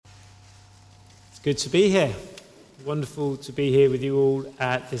Good to be here. Wonderful to be here with you all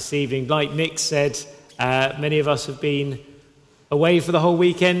this evening. Like Nick said, many of us have been away for the whole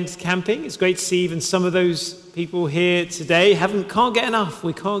weekend camping. It's great to see even some of those people here today. Can't get enough.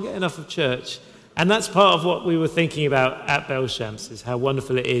 We can't get enough of church. And that's part of what we were thinking about at Belchamps, is how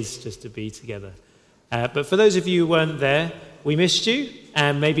wonderful it is just to be together. But for those of you who weren't there, we missed you,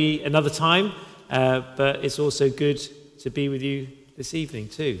 and maybe another time. But it's also good to be with you this evening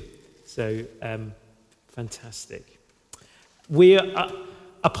too. So, fantastic.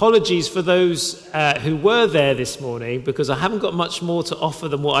 Apologies for those who were there this morning, because I haven't got much more to offer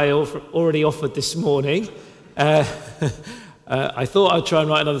than what I already offered this morning. I thought I'd try and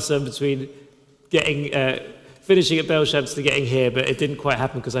write another sermon between finishing at Belchamps to getting here, but it didn't quite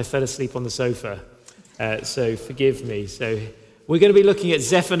happen because I fell asleep on the sofa. So forgive me. So we're going to be looking at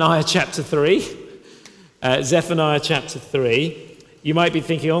Zephaniah chapter 3. Zephaniah chapter 3. You might be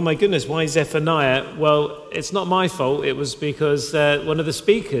thinking, oh my goodness, why Zephaniah? Well, it's not my fault. It was because one of the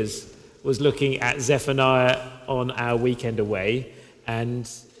speakers was looking at Zephaniah on our weekend away, and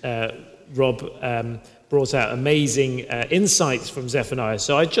Rob brought out amazing insights from Zephaniah.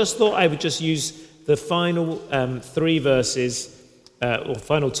 So I just thought I would just use the final three verses, or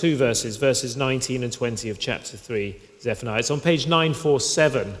final two verses, verses 19 and 20 of chapter 3, Zephaniah. It's on page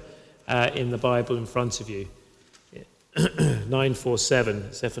 947 in the Bible in front of you.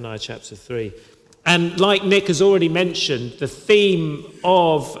 947, Zephaniah chapter 3. And like Nick has already mentioned, the theme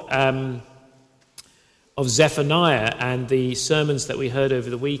of Zephaniah and the sermons that we heard over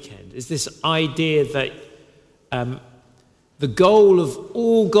the weekend is this idea that the goal of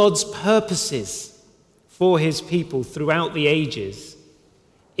all God's purposes for his people throughout the ages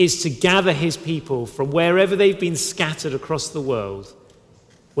is to gather his people from wherever they've been scattered across the world.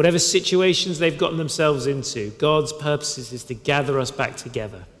 Whatever situations they've gotten themselves into, God's purposes is to gather us back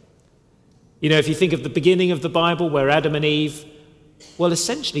together. You know, if you think of the beginning of the Bible where Adam and Eve, well,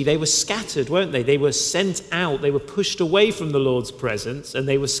 essentially they were scattered, weren't they? They were sent out, they were pushed away from the Lord's presence, and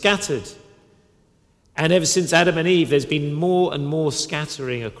they were scattered. And ever since Adam and Eve, there's been more and more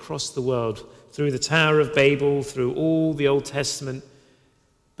scattering across the world through the Tower of Babel, through all the Old Testament.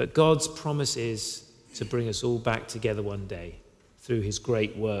 But God's promise is to bring us all back together one day, through his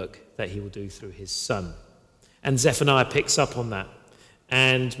great work that he will do through his Son. And Zephaniah picks up on that.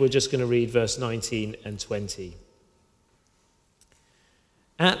 And we're just going to read verse 19 and 20.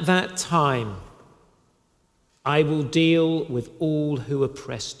 At that time, I will deal with all who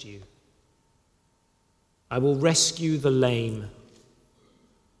oppressed you. I will rescue the lame.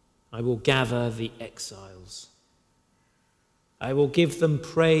 I will gather the exiles. I will give them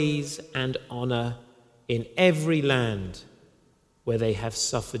praise and honor in every land where they have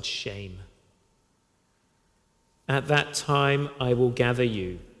suffered shame. At that time I will gather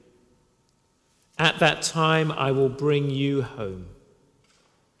you. At that time I will bring you home.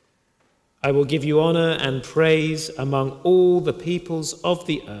 I will give you honor and praise among all the peoples of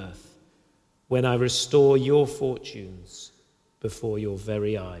the earth when I restore your fortunes before your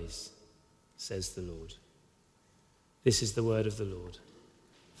very eyes, says the Lord. This is the word of the Lord.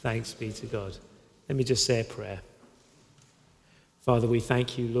 Thanks be to God. Let me just say a prayer. Father, we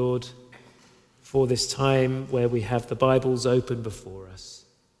thank you, Lord, for this time where we have the Bibles open before us.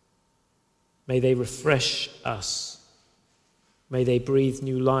 May they refresh us. May they breathe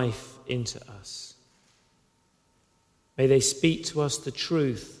new life into us. May they speak to us the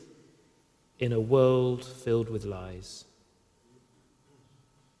truth in a world filled with lies.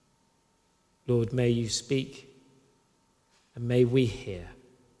 Lord, may you speak, and may we hear.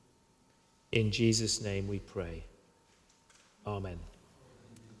 In Jesus' name we pray. Amen.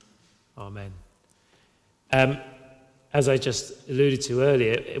 Amen. As I just alluded to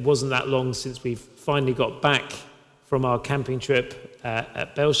earlier, it wasn't that long since we finally got back from our camping trip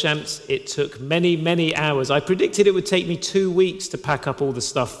at Belchamps. It took many, many hours. I predicted it would take me 2 weeks to pack up all the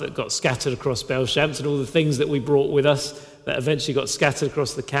stuff that got scattered across Belchamps and all the things that we brought with us that eventually got scattered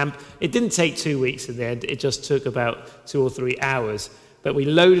across the camp. It didn't take 2 weeks in the end. It just took about 2 or 3 hours. But we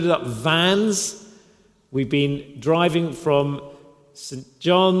loaded up vans. We've been driving from St.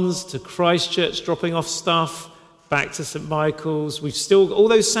 John's to Christchurch, dropping off stuff, back to St. Michael's. We've still, all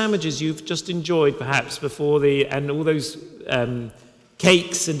those sandwiches you've just enjoyed perhaps before and all those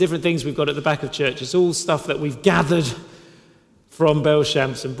cakes and different things we've got at the back of church. It's all stuff that we've gathered from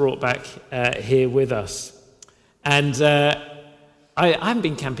Belchamps and brought back here with us. And I haven't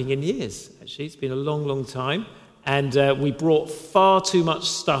been camping in years, actually. It's been a long, long time. And we brought far too much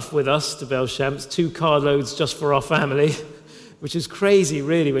stuff with us to Belchamps, 2 carloads just for our family, which is crazy,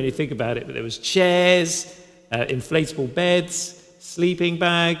 really, when you think about it. But there was chairs, inflatable beds, sleeping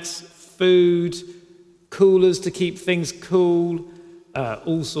bags, food, coolers to keep things cool,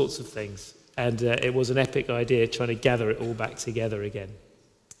 all sorts of things. And it was an epic idea trying to gather it all back together again.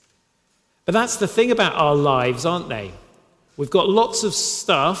 But that's the thing about our lives, aren't they? We've got lots of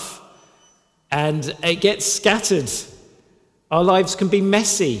stuff and it gets scattered. Our lives can be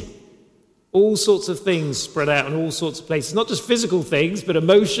messy. All sorts of things spread out in all sorts of places. Not just physical things, but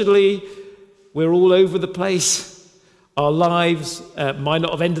emotionally, we're all over the place. Our lives might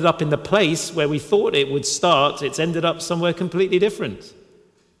not have ended up in the place where we thought it would start. It's ended up somewhere completely different.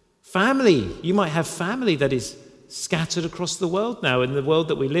 Family. You might have family that is scattered across the world now. In the world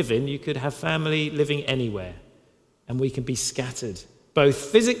that we live in, you could have family living anywhere. And we can be scattered, both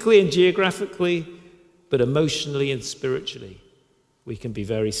physically and geographically, but emotionally and spiritually. We can be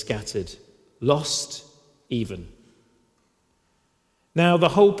very scattered, lost even. Now, the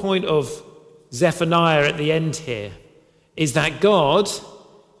whole point of Zephaniah at the end here is that God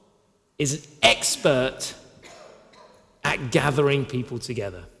is an expert at gathering people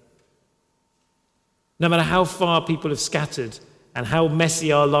together. No matter how far people have scattered and how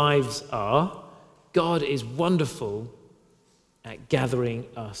messy our lives are, God is wonderful at gathering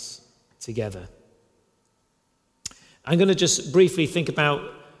us together. I'm going to just briefly think about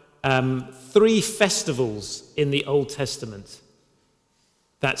 3 festivals in the Old Testament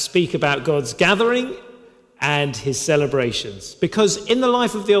that speak about God's gathering and his celebrations. Because in the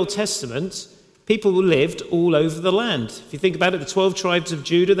life of the Old Testament, people lived all over the land. If you think about it, the 12 tribes of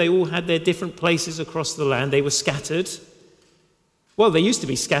Judah, they all had their different places across the land. They were scattered. Well, they used to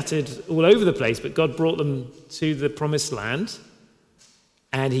be scattered all over the place, but God brought them to the promised land.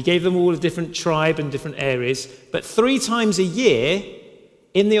 And he gave them all a different tribe and different areas. But 3 times a year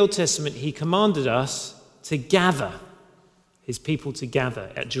in the Old Testament, he commanded us to gather, his people to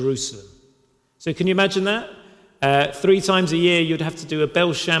gather at Jerusalem. So can you imagine that? 3 times a year, you'd have to do a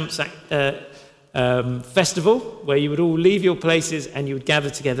Bel Shams festival where you would all leave your places and you would gather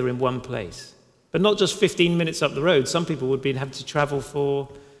together in one place. But not just 15 minutes up the road. Some people would have to travel for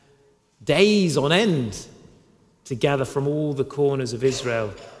days on end to gather from all the corners of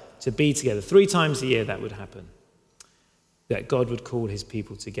Israel to be together. 3 times a year that would happen, that God would call his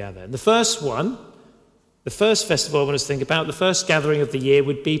people together. And the first festival I want us to think about, the first gathering of the year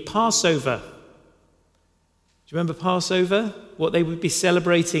would be Passover. Do you remember Passover? What they would be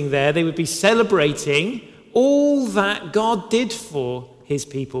celebrating there? They would be celebrating all that God did for his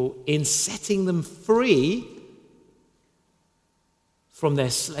people in setting them free from their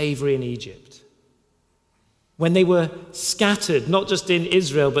slavery in Egypt. When they were scattered, not just in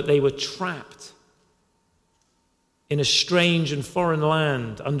Israel, but they were trapped in a strange and foreign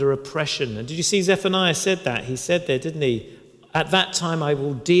land under oppression. And did you see Zephaniah said that? He said there, didn't he? At that time I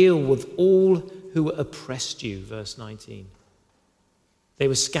will deal with all who oppressed you, verse 19. They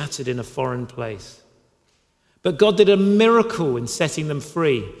were scattered in a foreign place. But God did a miracle in setting them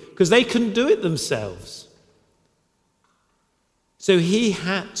free because they couldn't do it themselves. So he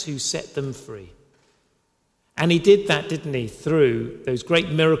had to set them free. And he did that, didn't he, through those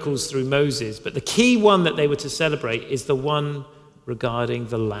great miracles through Moses. But the key one that they were to celebrate is the one regarding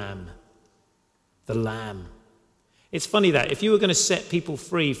the Lamb. The Lamb. It's funny that if you were going to set people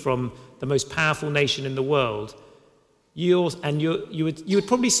free from the most powerful nation in the world, you would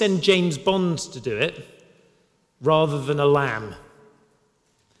probably send James Bond to do it rather than a lamb.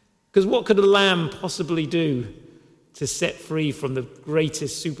 Because what could a lamb possibly do to set free from the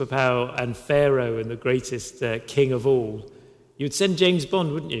greatest superpower and Pharaoh and the greatest king of all? You would send James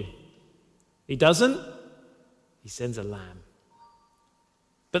Bond, wouldn't you? He doesn't. He sends a lamb.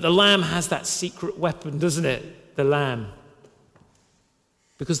 But the lamb has that secret weapon, doesn't it? The lamb.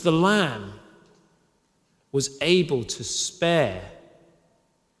 Because the lamb was able to spare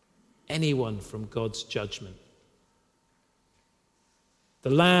anyone from God's judgment. The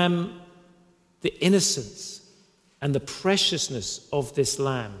lamb, the innocence and the preciousness of this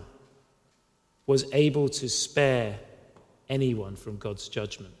lamb was able to spare anyone from God's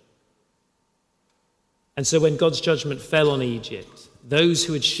judgment. And so when God's judgment fell on Egypt, those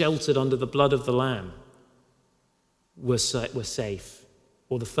who had sheltered under the blood of the lamb were safe,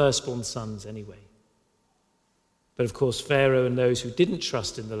 or the firstborn sons anyway. But of course, Pharaoh and those who didn't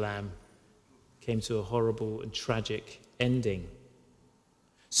trust in the lamb came to a horrible and tragic ending.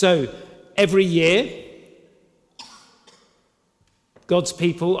 So every year, God's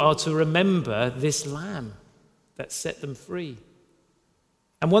people are to remember this lamb that set them free.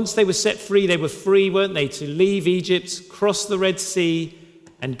 And once they were set free, they were free, weren't they, to leave Egypt, cross the Red Sea,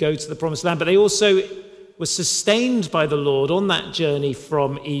 and go to the Promised Land. But they also were sustained by the Lord on that journey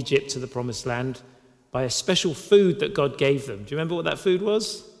from Egypt to the Promised Land by a special food that God gave them. Do you remember what that food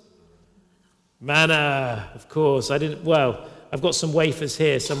was? Manna, of course. I've got some wafers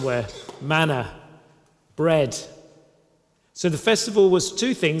here somewhere. Manna, bread. So the festival was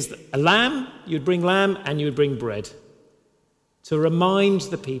two things. A lamb, you'd bring lamb, and you would bring bread. To remind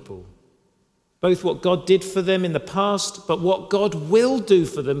the people, both what God did for them in the past, but what God will do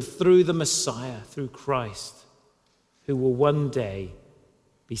for them through the Messiah, through Christ, who will one day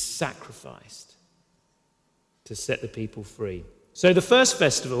be sacrificed to set the people free. So the first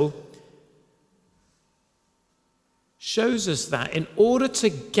festival shows us that in order to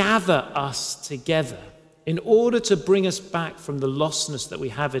gather us together, in order to bring us back from the lostness that we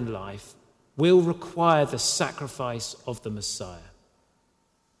have in life, will require the sacrifice of the Messiah.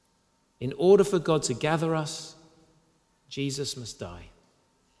 In order for God to gather us, Jesus must die.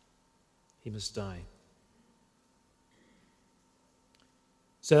 He must die.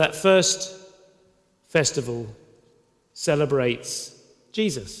 So that first festival celebrates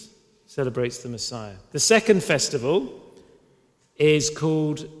Jesus, celebrates the Messiah. The second festival is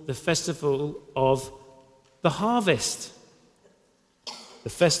called the Festival of the Harvest. The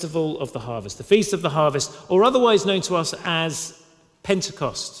Festival of the Harvest, the Feast of the Harvest, or otherwise known to us as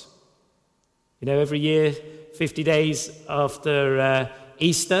Pentecost. You know, every year, 50 days after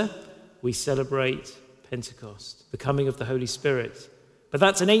Easter, we celebrate Pentecost, the coming of the Holy Spirit. But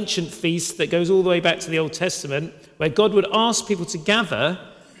that's an ancient feast that goes all the way back to the Old Testament, where God would ask people to gather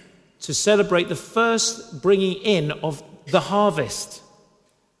to celebrate the first bringing in of the harvest.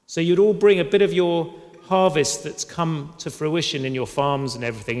 So you'd all bring a bit of your harvest that's come to fruition in your farms and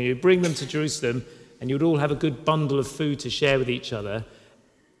everything, and you'd bring them to Jerusalem, and you'd all have a good bundle of food to share with each other,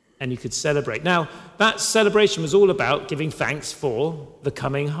 and you could celebrate. Now, that celebration was all about giving thanks for the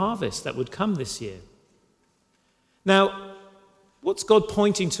coming harvest that would come this year. Now, what's God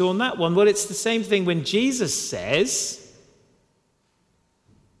pointing to on that one? Well, it's the same thing when Jesus says,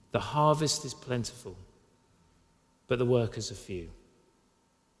 the harvest is plentiful, but the workers are few.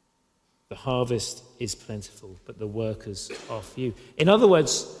 The harvest is plentiful, but the workers are few. In other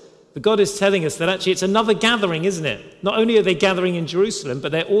words, God is telling us that actually it's another gathering, isn't it? Not only are they gathering in Jerusalem,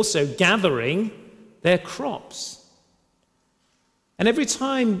 but they're also gathering their crops. And every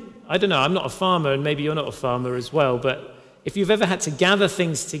time, I don't know, I'm not a farmer, and maybe you're not a farmer as well, but if you've ever had to gather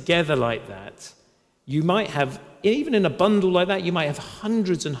things together like that, you might have, even in a bundle like that, you might have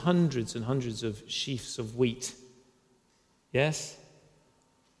hundreds and hundreds and hundreds of sheaves of wheat. Yes?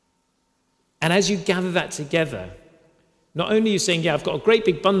 And as you gather that together, not only are you saying, yeah, I've got a great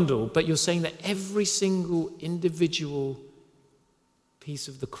big bundle, but you're saying that every single individual piece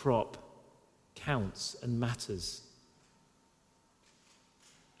of the crop counts and matters.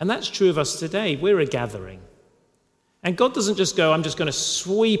 And that's true of us today. We're a gathering. And God doesn't just go, I'm just going to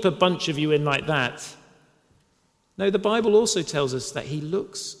sweep a bunch of you in like that. No, the Bible also tells us that he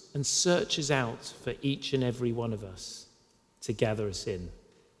looks and searches out for each and every one of us to gather us in.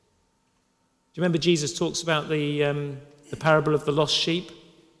 Do you remember Jesus talks about the parable of the lost sheep?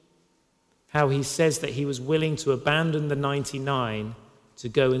 How he says that he was willing to abandon the 99 to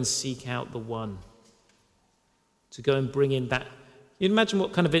go and seek out the one. To go and bring in that. You imagine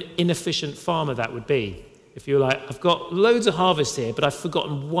what kind of an inefficient farmer that would be. If you're like, I've got loads of harvest here, but I've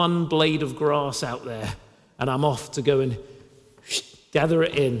forgotten one blade of grass out there, and I'm off to go and gather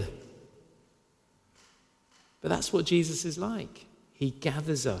it in. But that's what Jesus is like. He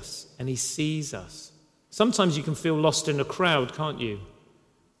gathers us and he sees us. Sometimes you can feel lost in a crowd, can't you?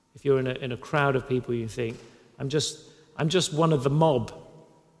 If you're in a crowd of people, you think, I'm just one of the mob.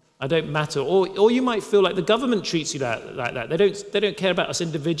 I don't matter. Or you might feel like the government treats you like that. They don't care about us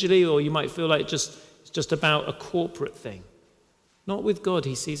individually, or you might feel like it's just about a corporate thing. Not with God.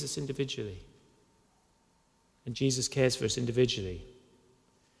 He sees us individually. And Jesus cares for us individually.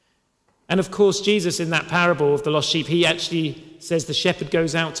 And of course, Jesus, in that parable of the lost sheep, he actually says the shepherd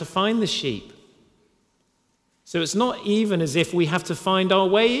goes out to find the sheep. So it's not even as if we have to find our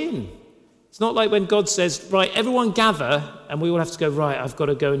way in. It's not like when God says, right, everyone gather, and we all have to go, right, I've got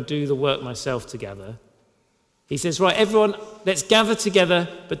to go and do the work myself together. He says, right, everyone, let's gather together,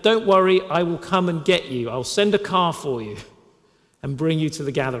 but don't worry, I will come and get you. I'll send a car for you and bring you to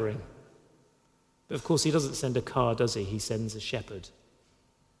the gathering. But of course, he doesn't send a car, does he? He sends a shepherd.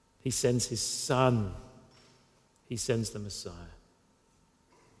 He sends his son. He sends the Messiah.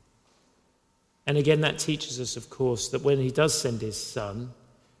 And again, that teaches us, of course, that when he does send his son,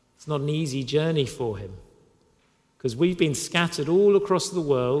 it's not an easy journey for him. Because we've been scattered all across the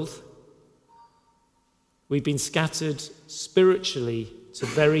world. We've been scattered spiritually to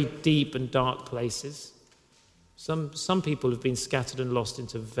very deep and dark places. Some people have been scattered and lost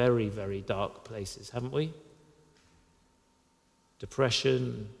into very, very dark places, haven't we?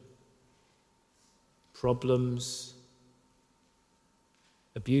 Depression, problems,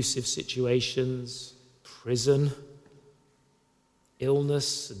 abusive situations, prison,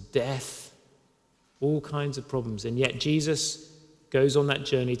 illness and death, all kinds of problems. And yet Jesus goes on that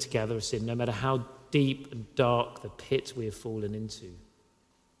journey to gather us in, no matter how deep and dark the pit we have fallen into.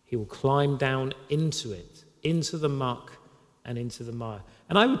 He will climb down into it, into the muck and into the mire.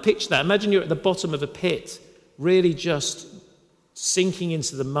 And I would picture that. Imagine you're at the bottom of a pit, really just sinking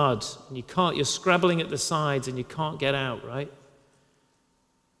into the mud, and you're scrabbling at the sides and you can't get out, right?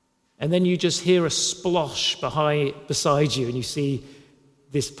 And then you just hear a splosh beside you, and you see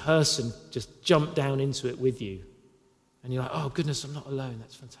this person just jump down into it with you. And you're like, oh goodness, I'm not alone,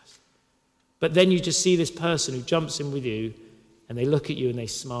 that's fantastic. But then you just see this person who jumps in with you, and they look at you and they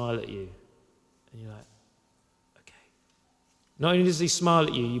smile at you. And you're like, okay. Not only does he smile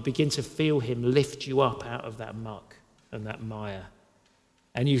at you, you begin to feel him lift you up out of that muck and that mire.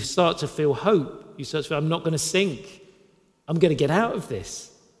 And you start to feel hope. You start to feel, I'm not going to sink. I'm going to get out of this.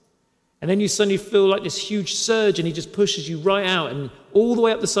 And then you suddenly feel like this huge surge, and he just pushes you right out, and all the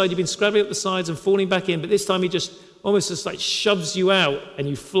way up the side. You've been scrabbling up the sides and falling back in, but this time he just almost just like shoves you out, and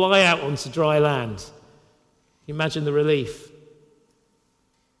you fly out onto dry land. Can you imagine the relief?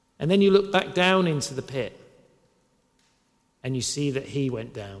 And then you look back down into the pit, and you see that he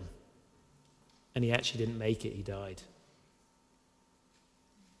went down, and he actually didn't make it. He died.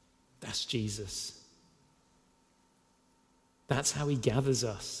 That's Jesus. That's how he gathers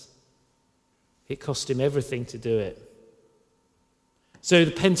us. It cost him everything to do it. So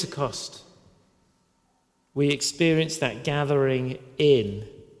the Pentecost, we experience that gathering in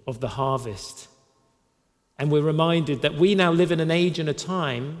of the harvest. And we're reminded that we now live in an age and a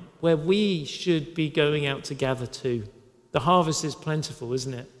time where we should be going out to gather too. The harvest is plentiful,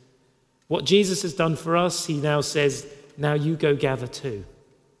 isn't it? What Jesus has done for us, he now says, now you go gather too.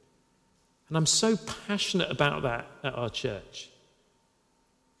 And I'm so passionate about that at our church.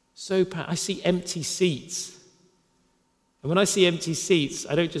 I see empty seats. And when I see empty seats,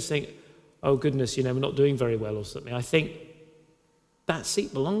 I don't just think, oh goodness, we're not doing very well or something. I think that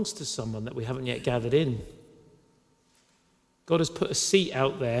seat belongs to someone that we haven't yet gathered in. God has put a seat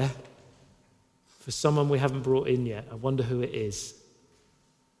out there for someone we haven't brought in yet. I wonder who it is.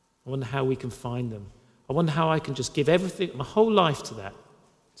 I wonder how we can find them. I wonder how I can just give everything, my whole life to that,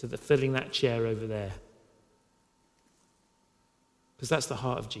 filling that chair over there. Because that's the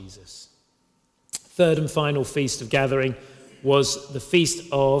heart of Jesus. Third and final feast of gathering was the Feast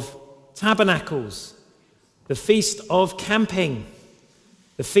of Tabernacles, the Feast of Camping,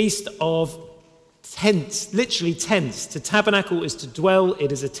 the Feast of Tents, literally tents. To tabernacle is to dwell,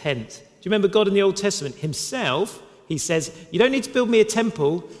 it is a tent. Do you remember God in the Old Testament? Himself, he says, you don't need to build me a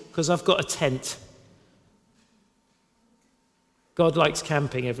temple because I've got a tent. God likes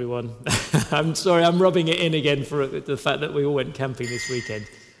camping, everyone. I'm sorry, I'm rubbing it in again for the fact that we all went camping this weekend.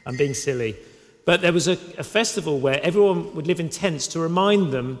 I'm being silly. But there was a festival where everyone would live in tents to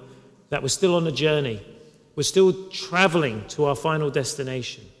remind them that we're still on a journey. We're still traveling to our final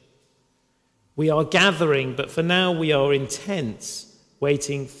destination. We are gathering, but for now we are in tents,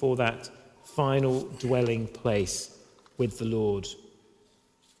 waiting for that final dwelling place with the Lord.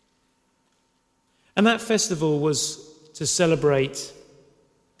 And that festival was to celebrate,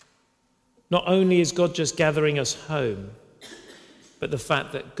 not only is God just gathering us home, but the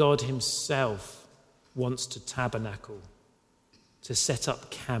fact that God himself wants to tabernacle, to set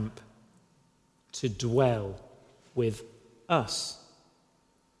up camp, to dwell with us.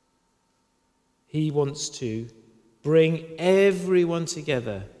 He wants to bring everyone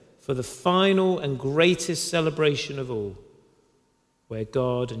together for the final and greatest celebration of all, where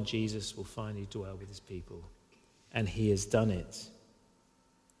God and Jesus will finally dwell with his people. And he has done it.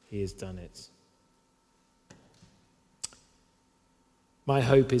 He has done it. My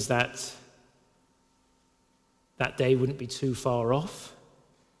hope is that that day wouldn't be too far off.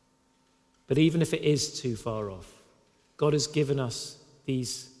 But even if it is too far off, God has given us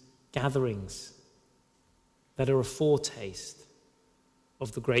these gatherings that are a foretaste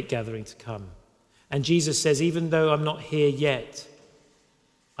of the great gathering to come. And Jesus says, even though I'm not here yet,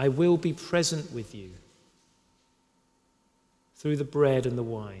 I will be present with you through the bread and the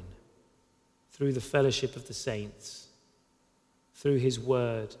wine, through the fellowship of the saints, through his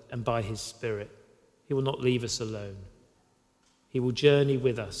word and by his Spirit. He will not leave us alone. He will journey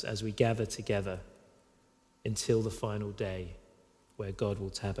with us as we gather together until the final day where God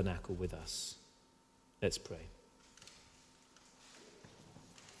will tabernacle with us. Let's pray.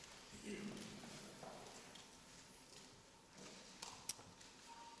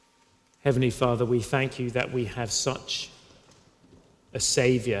 Heavenly Father, we thank you that we have such a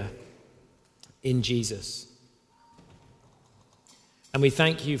Saviour in Jesus. And we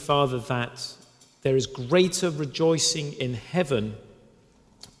thank you, Father, that there is greater rejoicing in heaven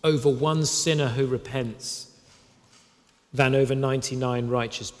over one sinner who repents than over 99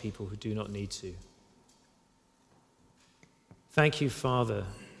 righteous people who do not need to. Thank you, Father,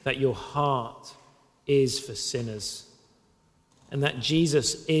 that your heart is for sinners and that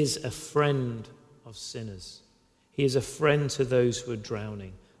Jesus is a friend of sinners. He is a friend to those who are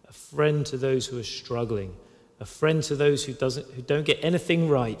drowning, a friend to those who are struggling, a friend to those who don't get anything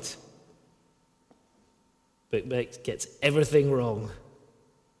right, but gets everything wrong.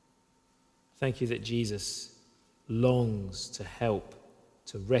 Thank you that Jesus longs to help,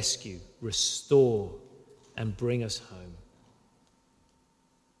 to rescue, restore, and bring us home.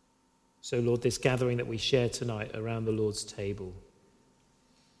 So, Lord, this gathering that we share tonight around the Lord's table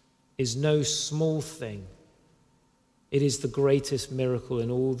is no small thing. It is the greatest miracle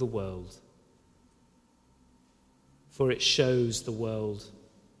in all the world. For it shows the world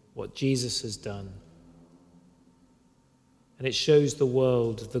what Jesus has done. And it shows the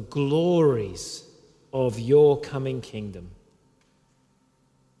world the glories of your coming kingdom.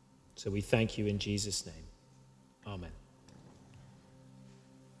 So we thank you in Jesus' name. Amen.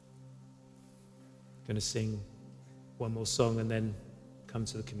 I'm going to sing one more song and then come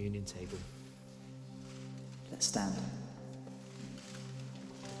to the communion table. Let's stand.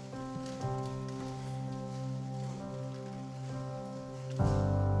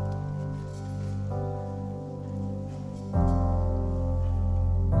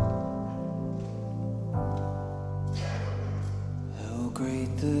 How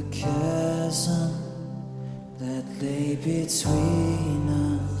great the chasm that lay between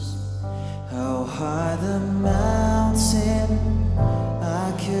us. How high the mountain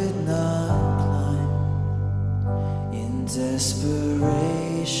I could not climb. In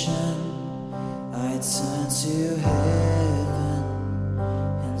desperation